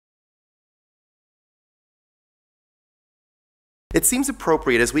It seems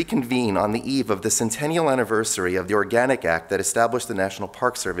appropriate as we convene on the eve of the centennial anniversary of the Organic Act that established the National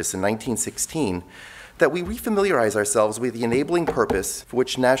Park Service in 1916 that we refamiliarize ourselves with the enabling purpose for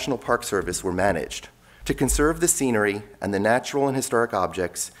which National Park Service were managed: to conserve the scenery and the natural and historic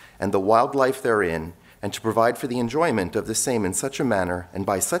objects and the wildlife therein, and to provide for the enjoyment of the same in such a manner and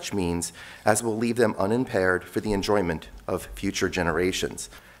by such means as will leave them unimpaired for the enjoyment of future generations.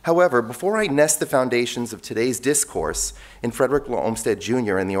 However, before I nest the foundations of today's discourse in Frederick Law Olmsted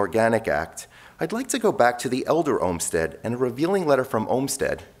Jr. and the Organic Act, I'd like to go back to the elder Olmsted and a revealing letter from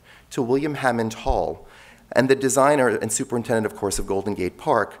Olmsted to William Hammond Hall, and the designer and superintendent, of course, of Golden Gate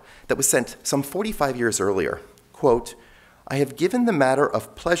Park, that was sent some 45 years earlier. Quote, "I have given the matter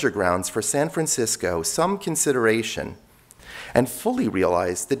of pleasure grounds for San Francisco some consideration and fully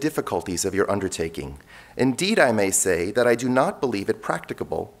realize the difficulties of your undertaking. Indeed, I may say that I do not believe it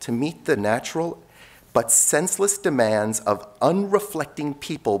practicable to meet the natural but senseless demands of unreflecting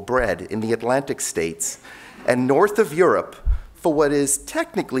people bred in the Atlantic states and north of Europe for what is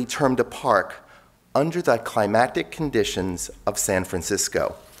technically termed a park under the climatic conditions of San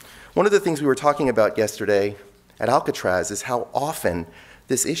Francisco." One of the things we were talking about yesterday at Alcatraz is how often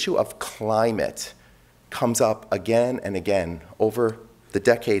this issue of climate comes up again and again over the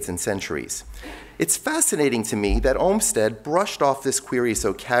decades and centuries. It's fascinating to me that Olmsted brushed off this query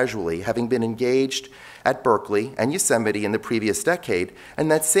so casually, having been engaged at Berkeley and Yosemite in the previous decade,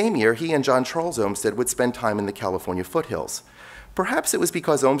 and that same year he and John Charles Olmsted would spend time in the California foothills. Perhaps it was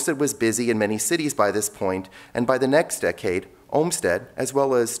because Olmsted was busy in many cities by this point, and by the next decade, Olmsted, as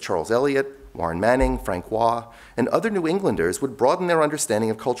well as Charles Eliot, Warren Manning, Frank Waugh, and other New Englanders would broaden their understanding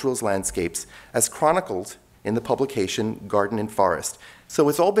of cultural landscapes as chronicled in the publication Garden and Forest. So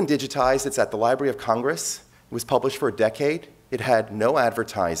it's all been digitized. It's at the Library of Congress. It was published for a decade. It had no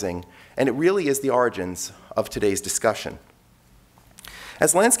advertising, and it really is the origins of today's discussion.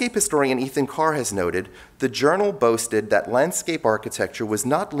 As landscape historian Ethan Carr has noted, the journal boasted that landscape architecture was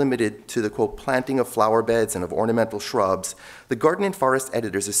not limited to the, quote, planting of flower beds and of ornamental shrubs, the Garden and Forest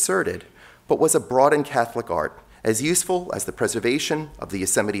editors asserted, but was a broad and Catholic art, as useful as the preservation of the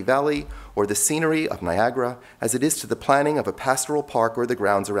Yosemite Valley or the scenery of Niagara as it is to the planning of a pastoral park or the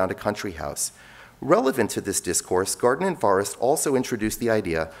grounds around a country house. Relevant to this discourse, Garden and Forest also introduced the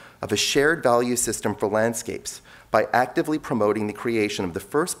idea of a shared value system for landscapes by actively promoting the creation of the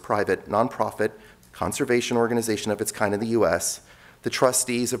first private nonprofit conservation organization of its kind in the US, the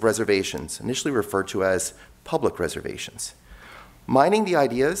Trustees of Reservations, initially referred to as public reservations. Mining the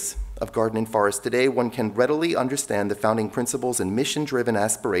ideas of Garden and Forest today, one can readily understand the founding principles and mission-driven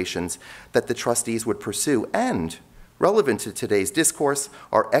aspirations that the trustees would pursue, and, relevant to today's discourse,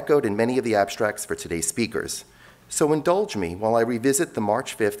 are echoed in many of the abstracts for today's speakers. So indulge me while I revisit the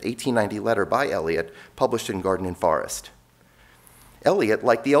March 5th, 1890 letter by Eliot, published in Garden and Forest. Eliot,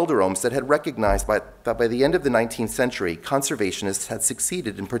 like the elder Olmsted, had recognized that by the end of the 19th century, conservationists had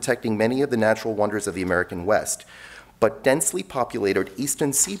succeeded in protecting many of the natural wonders of the American West, but densely populated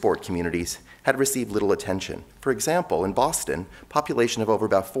eastern seaboard communities had received little attention. For example, in Boston, population of over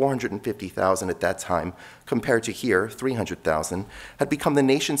about 450,000 at that time, compared to here, 300,000, had become the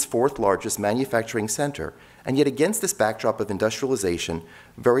nation's fourth largest manufacturing center, and yet against this backdrop of industrialization,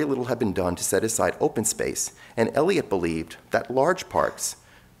 very little had been done to set aside open space, and Eliot believed that large parks,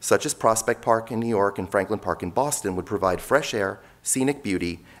 such as Prospect Park in New York and Franklin Park in Boston, would provide fresh air, scenic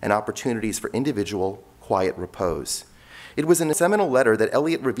beauty, and opportunities for individual, quiet repose. It was in a seminal letter that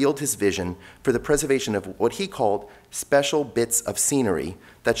Eliot revealed his vision for the preservation of what he called special bits of scenery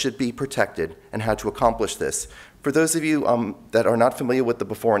that should be protected and how to accomplish this. For those of you that are not familiar with the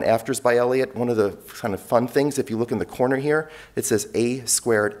before and afters by Eliot, one of the kind of fun things, if you look in the corner here, it says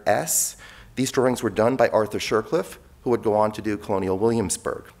A²S. These drawings were done by Arthur Shercliffe, who would go on to do Colonial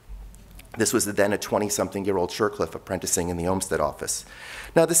Williamsburg. This was then a 20-something-year-old Shercliffe apprenticing in the Olmsted office.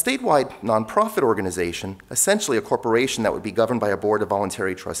 Now, the statewide nonprofit organization, essentially a corporation that would be governed by a board of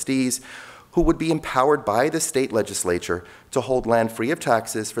voluntary trustees, who would be empowered by the state legislature to hold land free of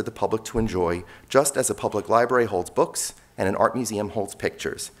taxes for the public to enjoy, just as a public library holds books and an art museum holds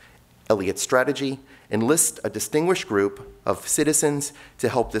pictures. Eliot's strategy: enlist a distinguished group of citizens to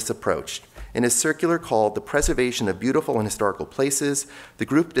help this approach. In a circular called The Preservation of Beautiful and Historical Places, the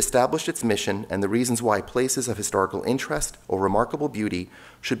group established its mission and the reasons why places of historical interest or remarkable beauty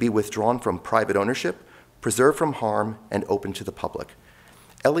should be withdrawn from private ownership, preserved from harm, and open to the public.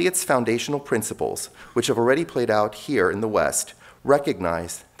 Eliot's foundational principles, which have already played out here in the West,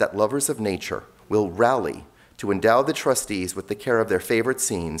 recognize that lovers of nature will rally to endow the trustees with the care of their favorite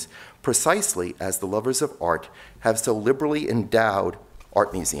scenes, precisely as the lovers of art have so liberally endowed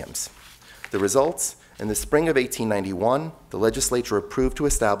art museums. The results: In the spring of 1891, the legislature approved to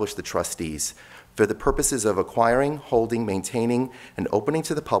establish the trustees for the purposes of acquiring, holding, maintaining, and opening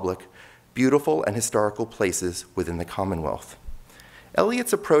to the public beautiful and historical places within the Commonwealth.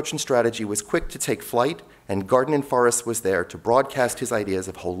 Eliot's approach and strategy was quick to take flight, and Garden and Forest was there to broadcast his ideas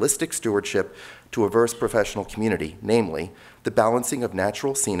of holistic stewardship to a diverse professional community, namely, the balancing of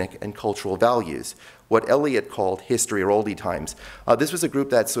natural, scenic, and cultural values, what Eliot called history or oldie times. This was a group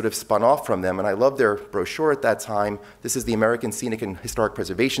that sort of spun off from them, and I love their brochure at that time. This is the American Scenic and Historic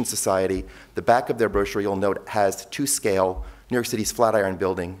Preservation Society. The back of their brochure, you'll note, has to scale New York City's Flatiron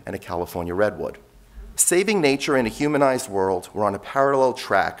Building and a California redwood. Saving nature in a humanized world were on a parallel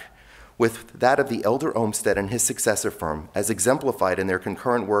track with that of the elder Olmsted and his successor firm, as exemplified in their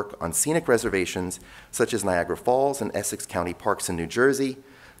concurrent work on scenic reservations such as Niagara Falls and Essex County Parks in New Jersey,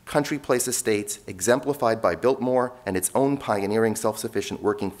 Country Place Estates, exemplified by Biltmore and its own pioneering self-sufficient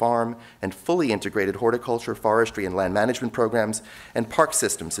working farm and fully integrated horticulture, forestry, and land management programs, and park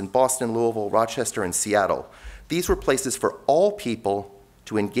systems in Boston, Louisville, Rochester, and Seattle. These were places for all people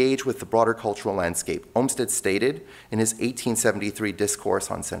to engage with the broader cultural landscape. Olmsted stated in his 1873 discourse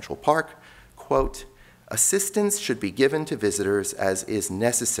on Central Park, quote, "Assistance should be given to visitors as is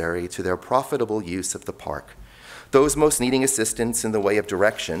necessary to their profitable use of the park. Those most needing assistance in the way of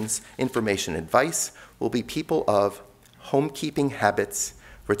directions, information, and advice will be people of homekeeping habits,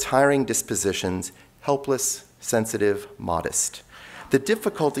 retiring dispositions, helpless, sensitive, modest. The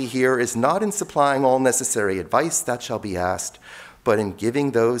difficulty here is not in supplying all necessary advice that shall be asked, but in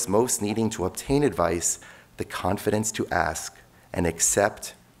giving those most needing to obtain advice the confidence to ask and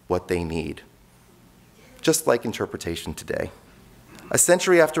accept what they need." Just like interpretation today. A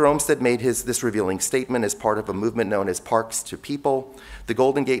century after Olmsted made this revealing statement as part of a movement known as Parks to People, the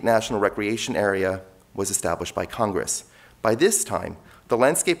Golden Gate National Recreation Area was established by Congress. By this time, the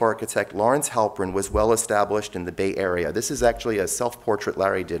landscape architect Lawrence Halpern was well established in the Bay Area. This is actually a self-portrait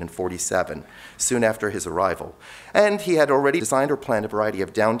Larry did in '47, soon after his arrival. And he had already designed or planned a variety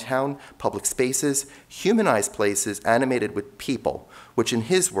of downtown public spaces, humanized places animated with people, which in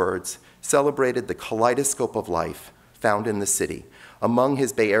his words, celebrated the kaleidoscope of life found in the city. Among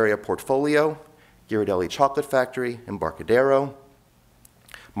his Bay Area portfolio, Ghirardelli Chocolate Factory, Embarcadero,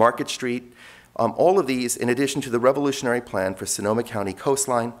 Market Street, all of these in addition to the revolutionary plan for Sonoma County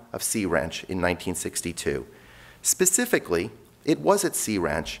coastline of Sea Ranch in 1962. Specifically, it was at Sea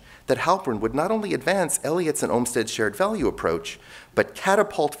Ranch that Halpern would not only advance Eliot's and Olmsted's shared value approach, but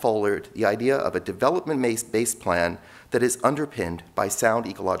catapult forward the idea of a development-based plan that is underpinned by sound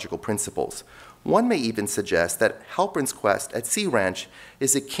ecological principles. One may even suggest that Halpern's quest at Sea Ranch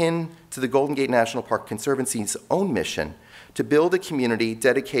is akin to the Golden Gate National Park Conservancy's own mission to build a community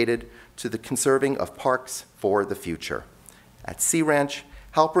dedicated to the conserving of parks for the future. At Sea Ranch,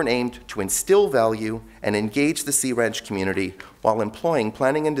 Halpern aimed to instill value and engage the Sea Ranch community while employing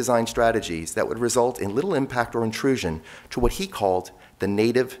planning and design strategies that would result in little impact or intrusion to what he called the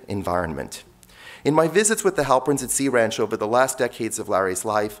native environment. In my visits with the Halperns at Sea Ranch over the last decades of Larry's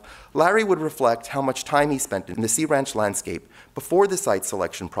life, Larry would reflect how much time he spent in the Sea Ranch landscape before the site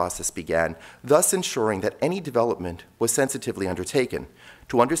selection process began, thus ensuring that any development was sensitively undertaken.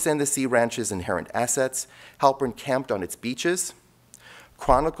 To understand the Sea Ranch's inherent assets, Halpern camped on its beaches,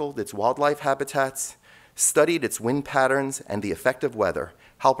 chronicled its wildlife habitats, studied its wind patterns and the effect of weather.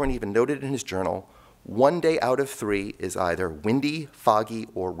 Halpern even noted in his journal, "1 day out of 3 is either windy, foggy,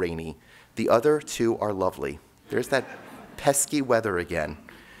 or rainy. The other 2 are lovely." There's that pesky weather again.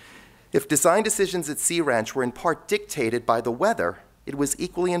 If design decisions at Sea Ranch were in part dictated by the weather, it was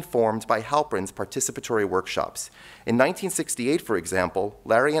equally informed by Halpern's participatory workshops. In 1968, for example,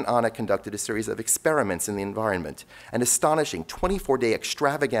 Larry and Anna conducted a series of experiments in the environment, an astonishing 24-day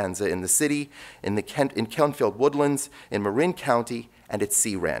extravaganza in the city, in Kentfield Woodlands, in Marin County, and at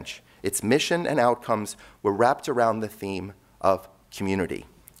Sea Ranch. Its mission and outcomes were wrapped around the theme of community.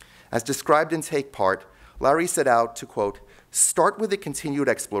 As described in Take Part, Larry set out to, quote, "start with a continued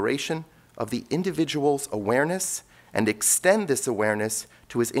exploration of the individual's awareness and extend this awareness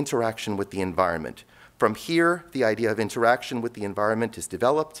to his interaction with the environment. From here, the idea of interaction with the environment is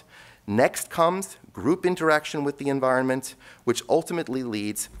developed. Next comes group interaction with the environment, which ultimately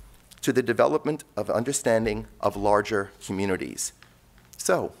leads to the development of understanding of larger communities."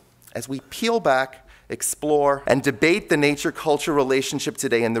 So, as we peel back, explore, and debate the nature-culture relationship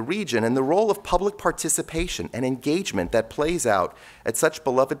today in the region and the role of public participation and engagement that plays out at such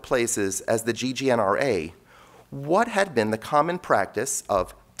beloved places as the GGNRA, what had been the common practice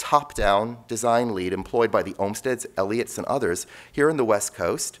of top-down design lead employed by the Olmsteds, Eliots, and others here in the West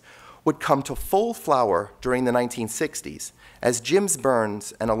Coast would come to full flower during the 1960s As James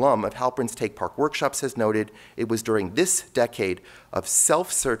Burns, an alum of Halpern's Take Park Workshops, has noted, it was during this decade of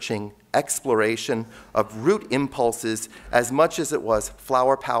self-searching exploration of root impulses as much as it was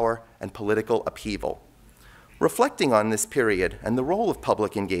flower power and political upheaval. Reflecting on this period and the role of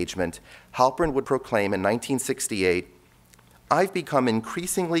public engagement, Halpern would proclaim in 1968, "I've become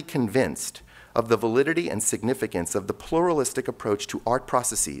increasingly convinced of the validity and significance of the pluralistic approach to art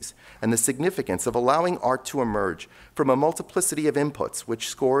processes and the significance of allowing art to emerge from a multiplicity of inputs which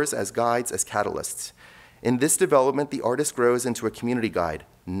scores as guides, as catalysts. In this development, the artist grows into a community guide,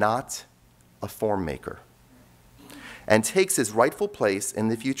 not a form maker, and takes his rightful place in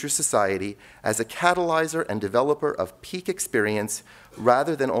the future society as a catalyzer and developer of peak experience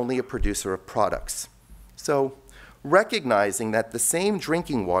rather than only a producer of products." So, recognizing that the same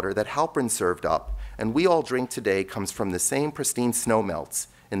drinking water that Halpern served up and we all drink today comes from the same pristine snowmelts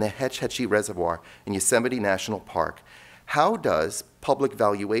in the Hetch Hetchy Reservoir in Yosemite National Park, how does public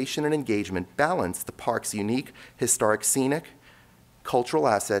valuation and engagement balance the park's unique historic scenic, cultural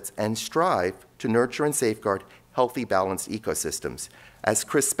assets and strive to nurture and safeguard healthy, balanced ecosystems? As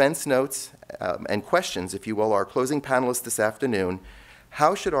Chris Spence notes and questions, if you will, our closing panelists this afternoon,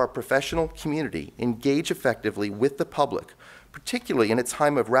 how should our professional community engage effectively with the public, particularly in a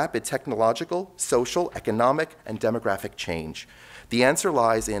time of rapid technological, social, economic, and demographic change? The answer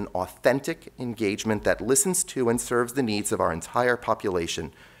lies in authentic engagement that listens to and serves the needs of our entire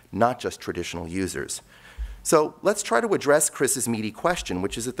population, not just traditional users. So let's try to address Chris's meaty question,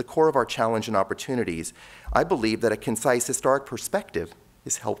 which is at the core of our challenge and opportunities. I believe that a concise historic perspective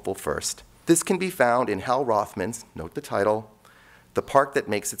is helpful first. This can be found in Hal Rothman's, note the title, "The Park That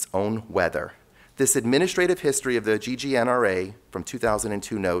Makes Its Own Weather." This administrative history of the GGNRA from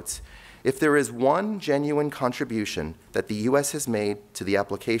 2002 notes, "If there is one genuine contribution that the U.S. has made to the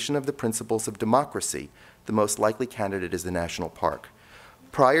application of the principles of democracy, the most likely candidate is the national park.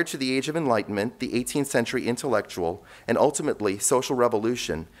 Prior to the Age of Enlightenment, the 18th century intellectual and ultimately social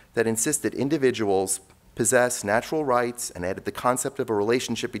revolution that insisted individuals possess natural rights and added the concept of a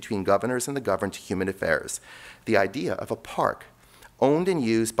relationship between governors and the governed to human affairs. The idea of a park owned and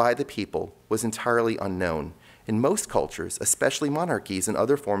used by the people was entirely unknown. In most cultures, especially monarchies and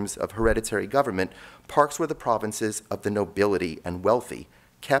other forms of hereditary government, parks were the provinces of the nobility and wealthy,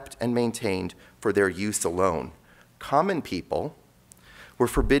 kept and maintained for their use alone. Common people were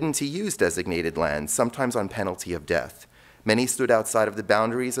forbidden to use designated lands, sometimes on penalty of death. Many stood outside of the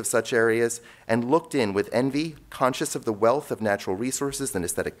boundaries of such areas and looked in with envy, conscious of the wealth of natural resources and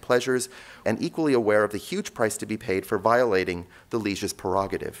aesthetic pleasures, and equally aware of the huge price to be paid for violating the liege's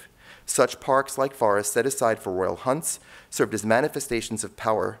prerogative. Such parks, like forests set aside for royal hunts, served as manifestations of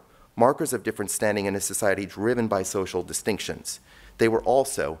power, markers of different standing in a society driven by social distinctions. They were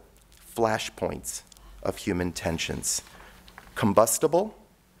also flashpoints of human tensions. Combustible,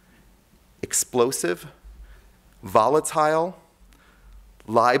 explosive, volatile,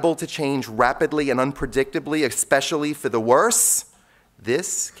 liable to change rapidly and unpredictably, especially for the worse.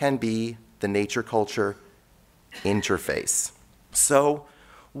 This can be the nature-culture interface. So,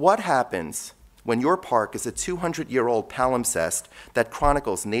 what happens when your park is a 200-year-old palimpsest that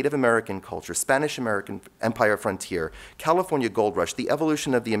chronicles Native American culture, Spanish-American Empire frontier, California gold rush, the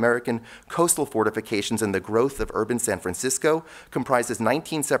evolution of the American coastal fortifications, and the growth of urban San Francisco, comprises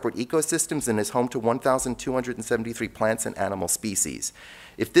 19 separate ecosystems, and is home to 1,273 plants and animal species?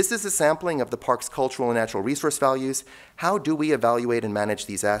 If this is a sampling of the park's cultural and natural resource values, how do we evaluate and manage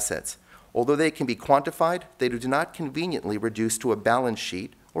these assets? Although they can be quantified, they do not conveniently reduce to a balance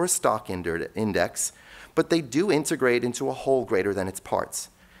sheet or a stock index, but they do integrate into a whole greater than its parts.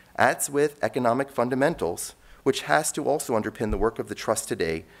 As with economic fundamentals, which has to also underpin the work of the Trust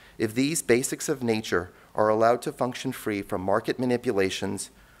today, if these basics of nature are allowed to function free from market manipulations,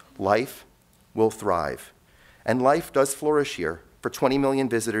 life will thrive. And life does flourish here for 20 million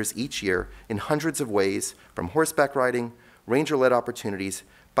visitors each year in hundreds of ways, from horseback riding, ranger-led opportunities,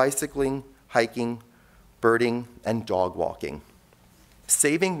 bicycling, hiking, birding, and dog walking.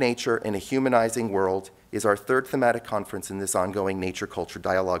 Saving Nature in a Humanizing World is our third thematic conference in this ongoing nature-culture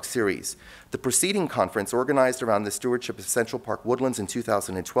dialogue series. The preceding conference, organized around the stewardship of Central Park Woodlands in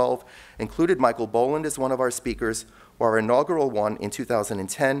 2012, included Michael Boland as one of our speakers, while our inaugural one in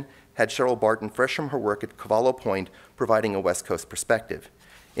 2010 had Cheryl Barton, fresh from her work at Cavallo Point, providing a West Coast perspective.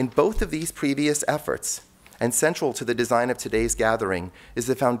 In both of these previous efforts, and central to the design of today's gathering, is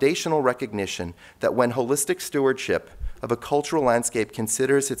the foundational recognition that when holistic stewardship of a cultural landscape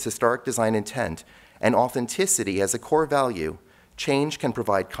considers its historic design intent and authenticity as a core value, change can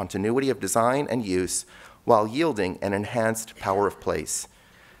provide continuity of design and use while yielding an enhanced power of place.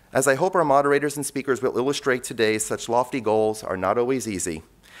 As I hope our moderators and speakers will illustrate today, such lofty goals are not always easy,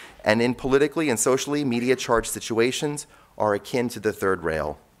 and in politically and socially media-charged situations are akin to the third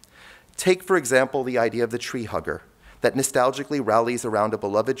rail. Take, for example, the idea of the tree hugger that nostalgically rallies around a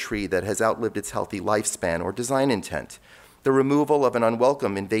beloved tree that has outlived its healthy lifespan or design intent, the removal of an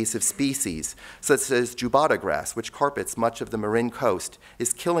unwelcome invasive species, such as jubata grass, which carpets much of the Marin coast,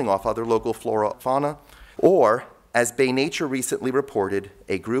 is killing off other local flora and fauna, or, as Bay Nature recently reported,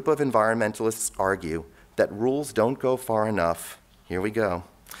 a group of environmentalists argue that rules don't go far enough, here we go,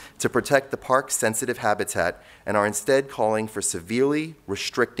 to protect the park's sensitive habitat and are instead calling for severely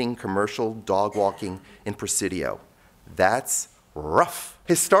restricting commercial dog walking in Presidio. That's rough.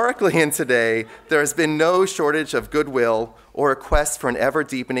 Historically and today, there has been no shortage of goodwill or a quest for an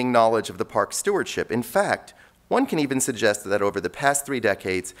ever-deepening knowledge of the park's stewardship. In fact, one can even suggest that over the past 3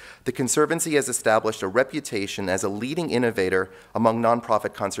 decades, the Conservancy has established a reputation as a leading innovator among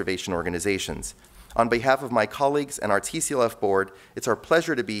nonprofit conservation organizations. On behalf of my colleagues and our TCLF board, it's our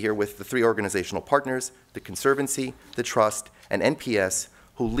pleasure to be here with the 3 organizational partners, the Conservancy, the Trust, and NPS,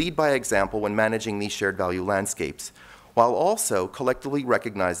 who lead by example when managing these shared value landscapes, while also collectively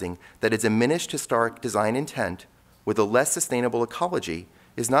recognizing that a diminished historic design intent with a less sustainable ecology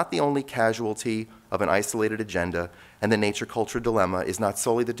is not the only casualty of an isolated agenda, and the nature-culture dilemma is not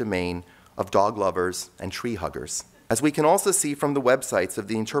solely the domain of dog lovers and tree huggers. As we can also see from the websites of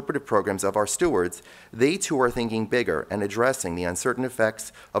the interpretive programs of our stewards, they too are thinking bigger and addressing the uncertain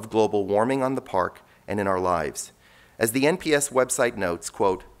effects of global warming on the park and in our lives. As the NPS website notes,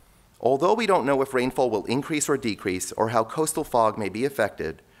 quote, "Although we don't know if rainfall will increase or decrease or how coastal fog may be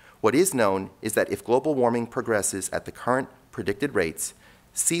affected, what is known is that if global warming progresses at the current predicted rates,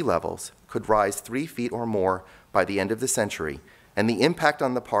 sea levels could rise 3 feet or more by the end of the century, and the impact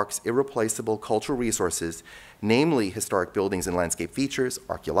on the park's irreplaceable cultural resources, namely historic buildings and landscape features,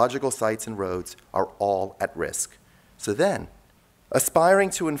 archaeological sites and roads, are all at risk." So then,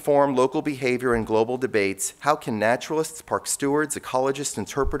 aspiring to inform local behavior and global debates, how can naturalists, park stewards, ecologists,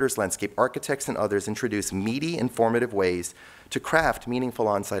 interpreters, landscape architects, and others introduce meaty, informative ways to craft meaningful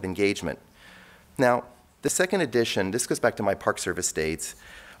on-site engagement? Now, the second edition, this goes back to my Park Service days,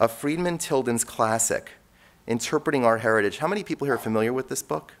 of Friedman Tilden's classic, Interpreting Our Heritage. How many people here are familiar with this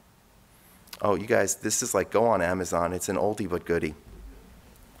book? Oh, you guys, this is like, go on Amazon. It's an oldie but goodie.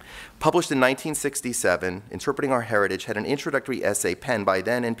 Published in 1967, Interpreting Our Heritage had an introductory essay penned by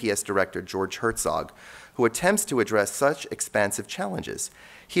then NPS Director George Herzog, who attempts to address such expansive challenges.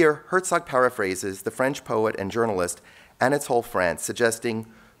 Here, Herzog paraphrases the French poet and journalist Anatole France, suggesting,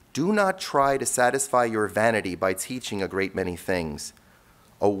 "Do not try to satisfy your vanity by teaching a great many things.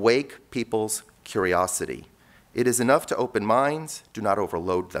 Awake people's curiosity. It is enough to open minds, do not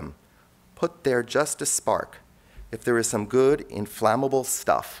overload them. Put there just a spark. If there is some good, inflammable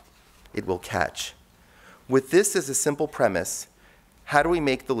stuff, it will catch." With this as a simple premise, how do we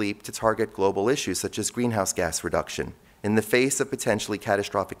make the leap to target global issues such as greenhouse gas reduction? In the face of potentially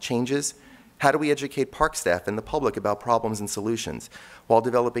catastrophic changes, how do we educate park staff and the public about problems and solutions while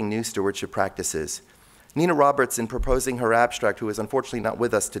developing new stewardship practices? Nina Roberts, in proposing her abstract, who is unfortunately not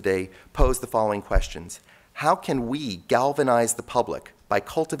with us today, posed the following questions. How can we galvanize the public by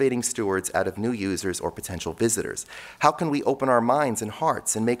cultivating stewards out of new users or potential visitors? How can we open our minds and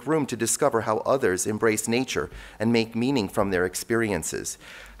hearts and make room to discover how others embrace nature and make meaning from their experiences?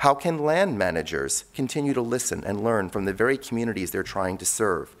 How can land managers continue to listen and learn from the very communities they're trying to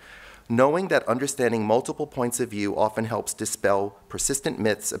serve? Knowing that understanding multiple points of view often helps dispel persistent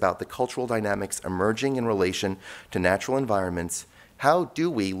myths about the cultural dynamics emerging in relation to natural environments, how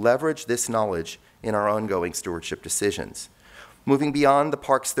do we leverage this knowledge in our ongoing stewardship decisions? Moving beyond the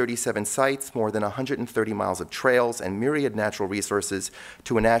park's 37 sites, more than 130 miles of trails, and myriad natural resources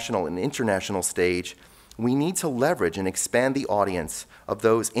to a national and international stage, we need to leverage and expand the audience of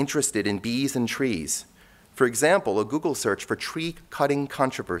those interested in bees and trees. For example, a Google search for tree cutting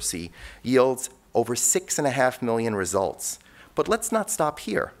controversy yields over 6.5 million results. But let's not stop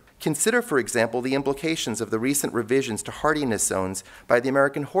here. Consider, for example, the implications of the recent revisions to hardiness zones by the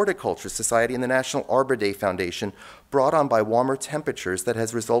American Horticulture Society and the National Arbor Day Foundation, brought on by warmer temperatures that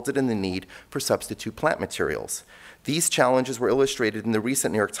has resulted in the need for substitute plant materials. These challenges were illustrated in the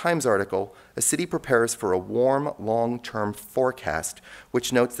recent New York Times article, "A City Prepares for a Warm Long-Term Forecast,"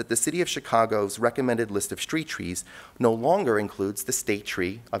 which notes that the city of Chicago's recommended list of street trees no longer includes the state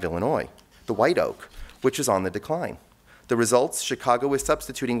tree of Illinois, the white oak, which is on the decline. The results, Chicago is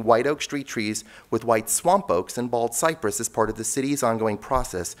substituting white oak street trees with white swamp oaks and bald cypress as part of the city's ongoing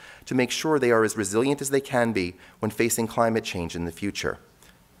process to make sure they are as resilient as they can be when facing climate change in the future.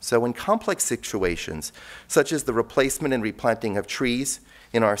 So in complex situations, such as the replacement and replanting of trees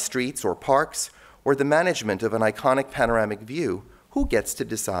in our streets or parks, or the management of an iconic panoramic view, who gets to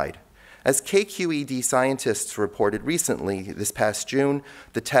decide? As KQED scientists reported recently this past June,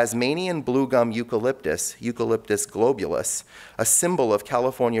 the Tasmanian bluegum eucalyptus, Eucalyptus globulus, a symbol of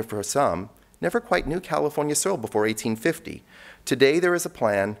California for some, never quite knew California soil before 1850. Today there is a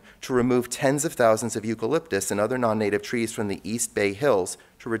plan to remove tens of thousands of eucalyptus and other non-native trees from the East Bay Hills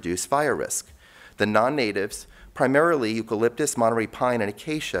to reduce fire risk. The non-natives, primarily eucalyptus, Monterey pine, and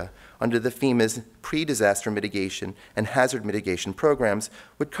acacia, under the FEMA's pre-disaster mitigation and hazard mitigation programs,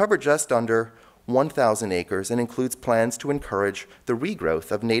 would cover just under 1,000 acres and includes plans to encourage the regrowth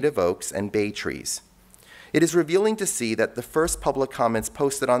of native oaks and bay trees. It is revealing to see that the first public comments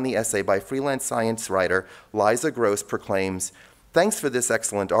posted on the essay by freelance science writer Liza Gross proclaims, "Thanks for this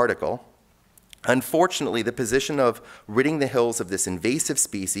excellent article. Unfortunately, the position of ridding the hills of this invasive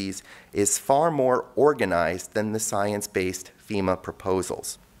species is far more organized than the science-based FEMA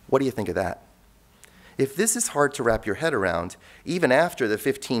proposals." What do you think of that? If this is hard to wrap your head around, even after the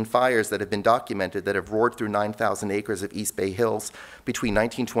 15 fires that have been documented that have roared through 9,000 acres of East Bay Hills between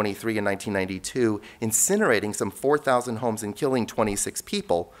 1923 and 1992, incinerating some 4,000 homes and killing 26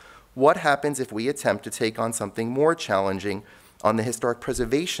 people, what happens if we attempt to take on something more challenging on the historic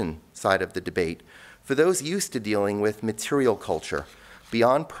preservation side of the debate? For those used to dealing with material culture,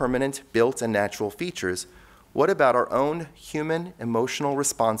 beyond permanent built and natural features, what about our own human emotional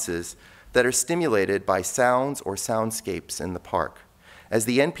responses that are stimulated by sounds or soundscapes in the park? As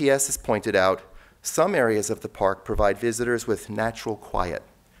the NPS has pointed out, some areas of the park provide visitors with natural quiet.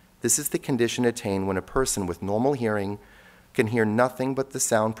 This is the condition attained when a person with normal hearing can hear nothing but the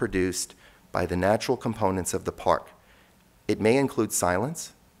sound produced by the natural components of the park. It may include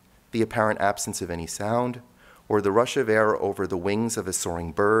silence, the apparent absence of any sound, or the rush of air over the wings of a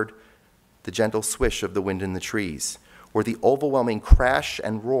soaring bird, the gentle swish of the wind in the trees, or the overwhelming crash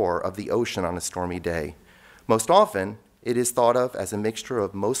and roar of the ocean on a stormy day. Most often, it is thought of as a mixture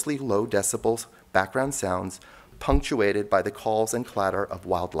of mostly low decibels background sounds punctuated by the calls and clatter of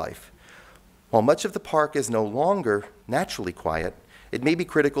wildlife. While much of the park is no longer naturally quiet, it may be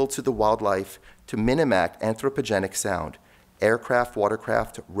critical to the wildlife to minimac anthropogenic sound. Aircraft,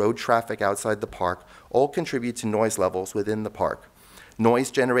 watercraft, road traffic outside the park all contribute to noise levels within the park.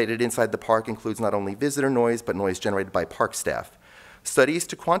 Noise generated inside the park includes not only visitor noise, but noise generated by park staff. Studies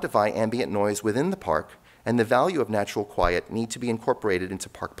to quantify ambient noise within the park and the value of natural quiet need to be incorporated into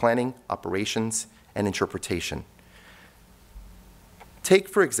park planning, operations, and interpretation. Take,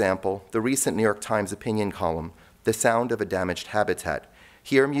 for example, the recent New York Times opinion column, "The Sound of a Damaged Habitat."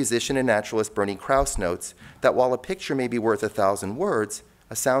 Here, musician and naturalist Bernie Krause notes that while a picture may be worth 1,000 words,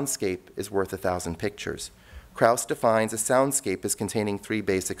 a soundscape is worth 1,000 pictures. Krause defines a soundscape as containing three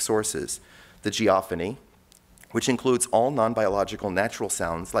basic sources: the geophony, which includes all non-biological natural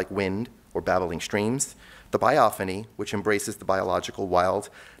sounds like wind or babbling streams; the biophony, which embraces the biological wild,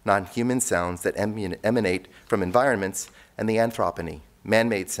 non-human sounds that emanate from environments; and the anthropony,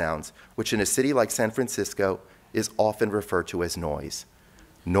 man-made sounds, which in a city like San Francisco is often referred to as noise.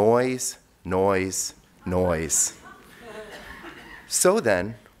 Noise, noise, noise. So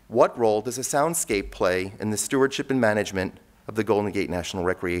then, what role does a soundscape play in the stewardship and management of the Golden Gate National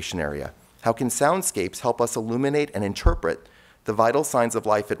Recreation Area? How can soundscapes help us illuminate and interpret the vital signs of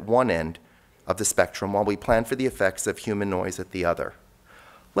life at one end of the spectrum while we plan for the effects of human noise at the other?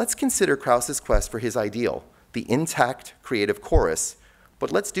 Let's consider Krause's quest for his ideal, the intact creative chorus,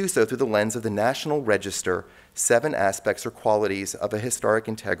 but let's do so through the lens of the National Register 7 aspects or qualities of a historic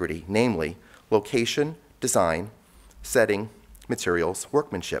integrity, namely location, design, setting, materials,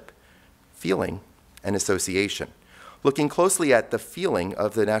 workmanship, feeling, and association. Looking closely at the feeling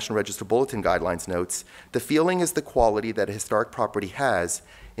of the National Register Bulletin Guidelines notes, the feeling is the quality that a historic property has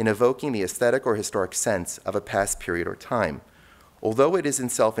in evoking the aesthetic or historic sense of a past period or time. Although it is in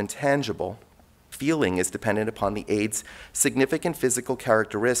itself intangible, feeling is dependent upon the aid's significant physical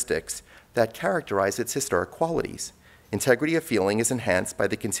characteristics that characterize its historic qualities. Integrity of feeling is enhanced by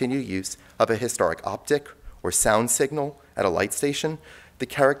the continued use of a historic optic or sound signal at a light station. The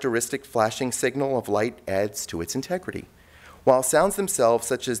characteristic flashing signal of light adds to its integrity. While sounds themselves,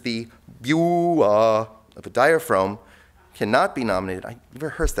 such as the boo-ah of a diaphragm, cannot be nominated, I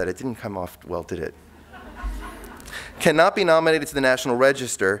rehearsed that, it didn't come off well, did it? Cannot be nominated to the National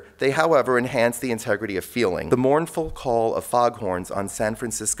Register, they, however, enhance the integrity of feeling. The mournful call of foghorns on San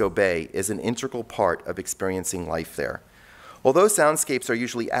Francisco Bay is an integral part of experiencing life there. Although soundscapes are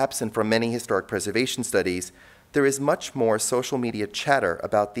usually absent from many historic preservation studies, there is much more social media chatter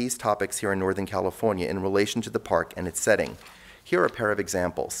about these topics here in Northern California in relation to the park and its setting. Here are a pair of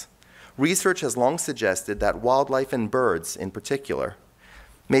examples. Research has long suggested that wildlife and birds, in particular,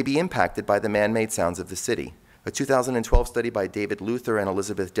 may be impacted by the man-made sounds of the city. A 2012 study by David Luther and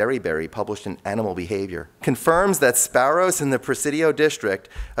Elizabeth Derryberry, published in Animal Behavior, confirms that sparrows in the Presidio district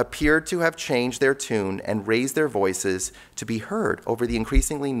appeared to have changed their tune and raised their voices to be heard over the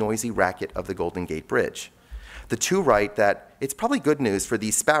increasingly noisy racket of the Golden Gate Bridge. The two write that it's probably good news for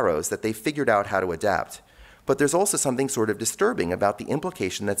these sparrows that they figured out how to adapt. But there's also something sort of disturbing about the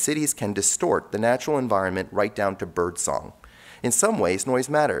implication that cities can distort the natural environment right down to birdsong. In some ways, noise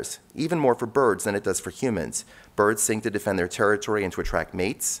matters, even more for birds than it does for humans. Birds sing to defend their territory and to attract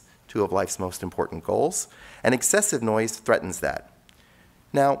mates, two of life's most important goals, and excessive noise threatens that.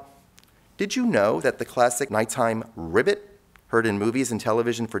 Now, did you know that the classic nighttime ribbit, heard in movies and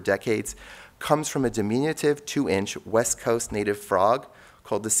television for decades, comes from a diminutive 2-inch West Coast native frog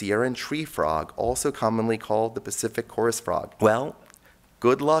called the Sierran tree frog, also commonly called the Pacific chorus frog? Well,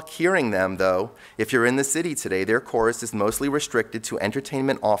 good luck hearing them, though. If you're in the city today, their chorus is mostly restricted to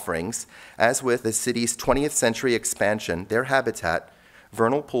entertainment offerings. As with the city's 20th century expansion, their habitat,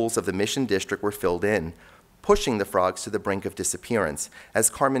 vernal pools of the Mission District, were filled in, pushing the frogs to the brink of disappearance. As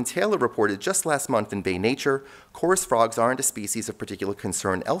Carmen Taylor reported just last month in Bay Nature, chorus frogs aren't a species of particular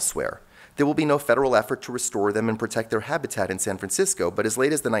concern elsewhere. There will be no federal effort to restore them and protect their habitat in San Francisco, but as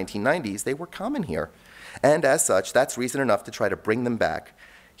late as the 1990s, they were common here. And as such, that's reason enough to try to bring them back.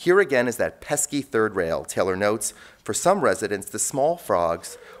 Here again is that pesky third rail. Taylor notes, for some residents, the small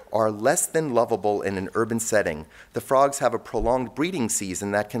frogs are less than lovable in an urban setting. The frogs have a prolonged breeding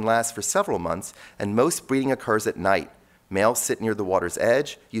season that can last for several months, and most breeding occurs at night. Males sit near the water's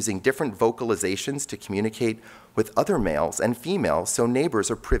edge, using different vocalizations to communicate with other males and females, so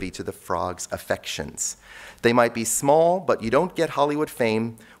neighbors are privy to the frogs' affections. They might be small, but you don't get Hollywood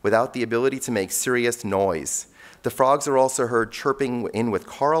fame without the ability to make serious noise. The frogs are also heard chirping in with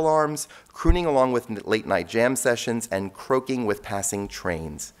car alarms, crooning along with late-night jam sessions, and croaking with passing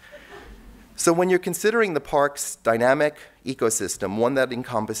trains. So when you're considering the park's dynamic ecosystem, one that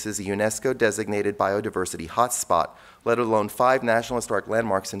encompasses a UNESCO-designated biodiversity hotspot, let alone 5 National Historic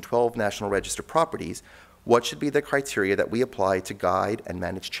Landmarks and 12 National Register properties, what should be the criteria that we apply to guide and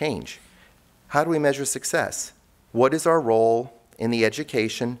manage change? How do we measure success? What is our role in the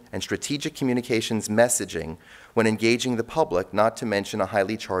education and strategic communications messaging when engaging the public, not to mention a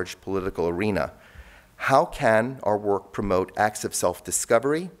highly charged political arena? How can our work promote acts of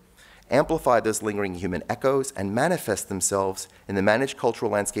self-discovery, amplify those lingering human echoes, and manifest themselves in the managed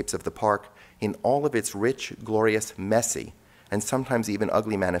cultural landscapes of the park in all of its rich, glorious, messy, and sometimes even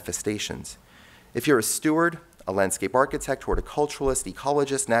ugly manifestations? If you're a steward, a landscape architect, horticulturalist,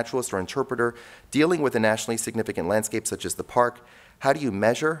 ecologist, naturalist, or interpreter dealing with a nationally significant landscape such as the park, how do you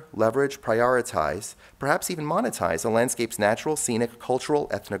measure, leverage, prioritize, perhaps even monetize a landscape's natural, scenic, cultural,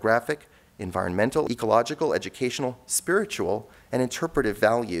 ethnographic, environmental, ecological, educational, spiritual, and interpretive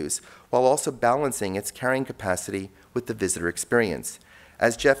values, while also balancing its carrying capacity with the visitor experience?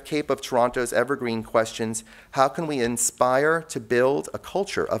 As Jeff Cape of Toronto's Evergreen questions, how can we inspire to build a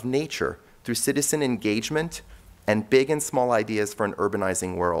culture of nature through citizen engagement and big and small ideas for an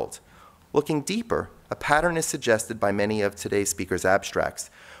urbanizing world? Looking deeper, a pattern is suggested by many of today's speakers'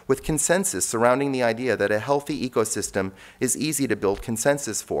 abstracts, with consensus surrounding the idea that a healthy ecosystem is easy to build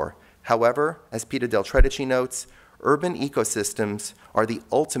consensus for. However, as Peter Del Tredici notes, urban ecosystems are the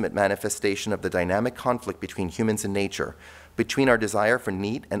ultimate manifestation of the dynamic conflict between humans and nature, between our desire for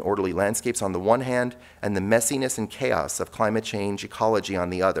neat and orderly landscapes on the one hand and the messiness and chaos of climate change ecology on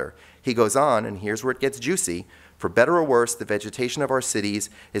the other. He goes on, and here's where it gets juicy, for better or worse, the vegetation of our cities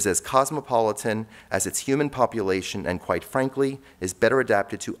is as cosmopolitan as its human population and, quite frankly, is better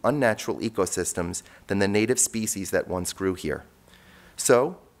adapted to unnatural ecosystems than the native species that once grew here.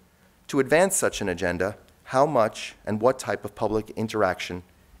 So, to advance such an agenda, how much and what type of public interaction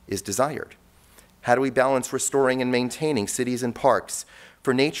is desired? How do we balance restoring and maintaining cities and parks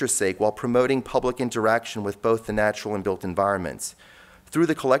for nature's sake while promoting public interaction with both the natural and built environments? Through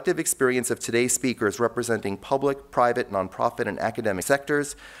the collective experience of today's speakers representing public, private, nonprofit, and academic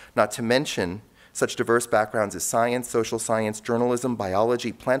sectors, not to mention such diverse backgrounds as science, social science, journalism,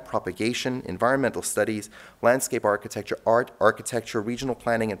 biology, plant propagation, environmental studies, landscape architecture, art, architecture, regional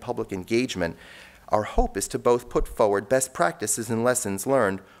planning, and public engagement, our hope is to both put forward best practices and lessons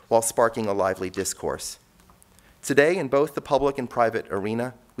learned while sparking a lively discourse. Today, in both the public and private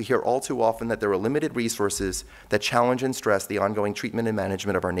arena, we hear all too often that there are limited resources that challenge and stress the ongoing treatment and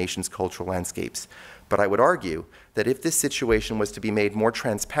management of our nation's cultural landscapes. But I would argue that if this situation was to be made more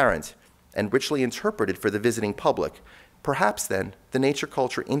transparent and richly interpreted for the visiting public, perhaps then the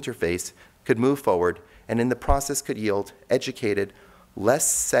nature-culture interface could move forward and in the process could yield educated,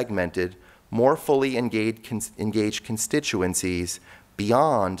 less segmented, more fully engaged constituencies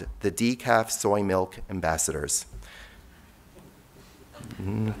beyond the decaf soy milk ambassadors.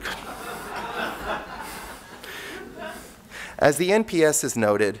 As the NPS has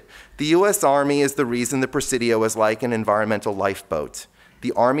noted, the U.S. Army is the reason the Presidio is like an environmental lifeboat.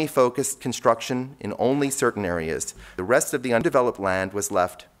 The Army focused construction in only certain areas. The rest of the undeveloped land was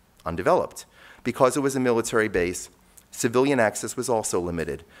left undeveloped. Because it was a military base, civilian access was also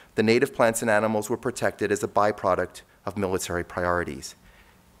limited. The native plants and animals were protected as a byproduct of military priorities.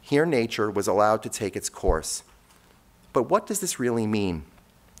 Here, nature was allowed to take its course. But what does this really mean?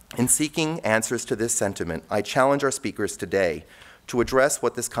 In seeking answers to this sentiment, I challenge our speakers today to address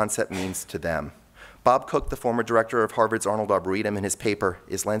what this concept means to them. Bob Cook, the former director of Harvard's Arnold Arboretum, in his paper,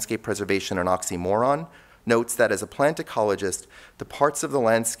 Is Landscape Preservation an Oxymoron?, notes that as a plant ecologist, the parts of the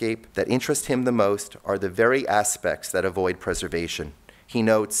landscape that interest him the most are the very aspects that avoid preservation. He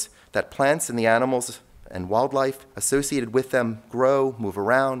notes that plants and the animals and wildlife associated with them grow, move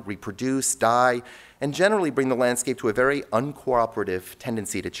around, reproduce, die, and generally bring the landscape to a very uncooperative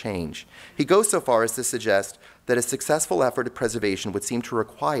tendency to change. He goes so far as to suggest that a successful effort at preservation would seem to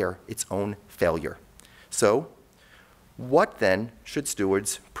require its own failure. So, what then should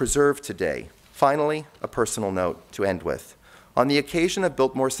stewards preserve today? Finally, a personal note to end with. On the occasion of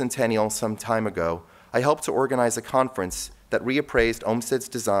Biltmore Centennial some time ago, I helped to organize a conference that reappraised Olmsted's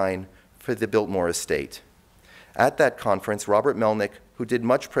design for the Biltmore estate. At that conference, Robert Melnick, who did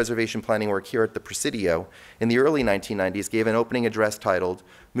much preservation planning work here at the Presidio in the early 1990s, gave an opening address titled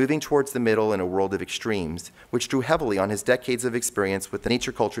Moving Towards the Middle in a World of Extremes, which drew heavily on his decades of experience with the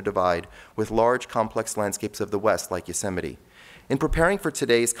nature-culture divide with large, complex landscapes of the West like Yosemite. In preparing for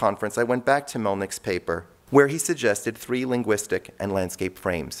today's conference, I went back to Melnick's paper, where he suggested 3 linguistic and landscape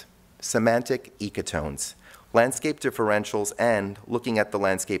frames: semantic ecotones, landscape differentials, and looking at the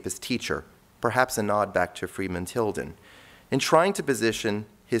landscape as teacher, perhaps a nod back to Freeman Tilden. In trying to position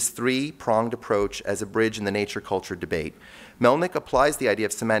his 3-pronged approach as a bridge in the nature-culture debate, Melnick applies the idea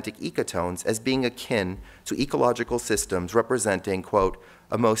of semantic ecotones as being akin to ecological systems representing, quote,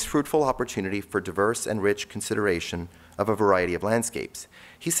 a most fruitful opportunity for diverse and rich consideration of a variety of landscapes.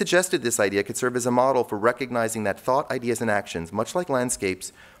 He suggested this idea could serve as a model for recognizing that thought, ideas, and actions, much like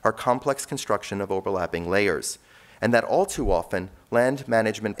landscapes, are complex construction of overlapping layers, and that all too often, land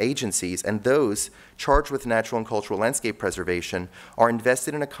management agencies and those charged with natural and cultural landscape preservation are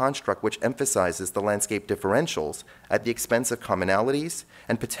invested in a construct which emphasizes the landscape differentials at the expense of commonalities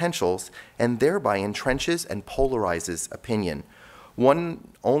and potentials, and thereby entrenches and polarizes opinion. One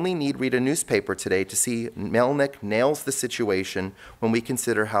only need read a newspaper today to see Melnick nails the situation when we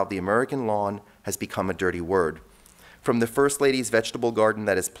consider how the American lawn has become a dirty word. From the First Lady's vegetable garden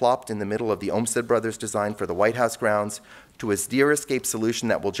that is plopped in the middle of the Olmsted Brothers design for the White House grounds, to a deer escape solution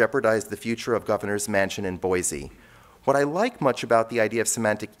that will jeopardize the future of Governor's Mansion in Boise. What I like much about the idea of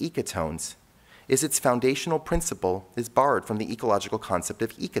semantic ecotones is its foundational principle is borrowed from the ecological concept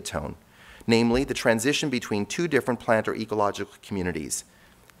of ecotone, namely the transition between 2 different plant or ecological communities.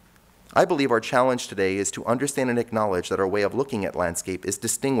 I believe our challenge today is to understand and acknowledge that our way of looking at landscape is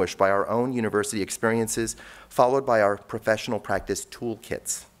distinguished by our own university experiences, followed by our professional practice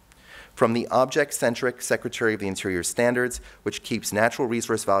toolkits. From the object-centric Secretary of the Interior standards, which keeps natural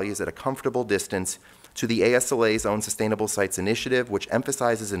resource values at a comfortable distance, to the ASLA's own Sustainable Sites Initiative, which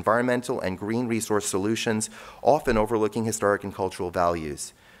emphasizes environmental and green resource solutions, often overlooking historic and cultural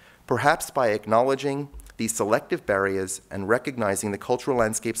values. Perhaps by acknowledging these selective barriers and recognizing the cultural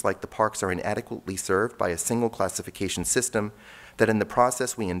landscapes like the parks are inadequately served by a single classification system, that in the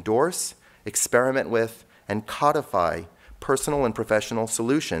process we endorse, experiment with, and codify personal and professional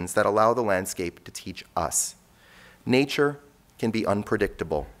solutions that allow the landscape to teach us. Nature can be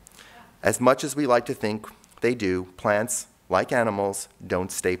unpredictable. As much as we like to think they do, plants, like animals,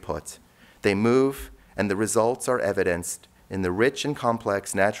 don't stay put. They move, and the results are evidenced in the rich and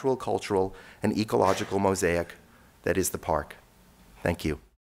complex natural, cultural, and ecological mosaic that is the park. Thank you.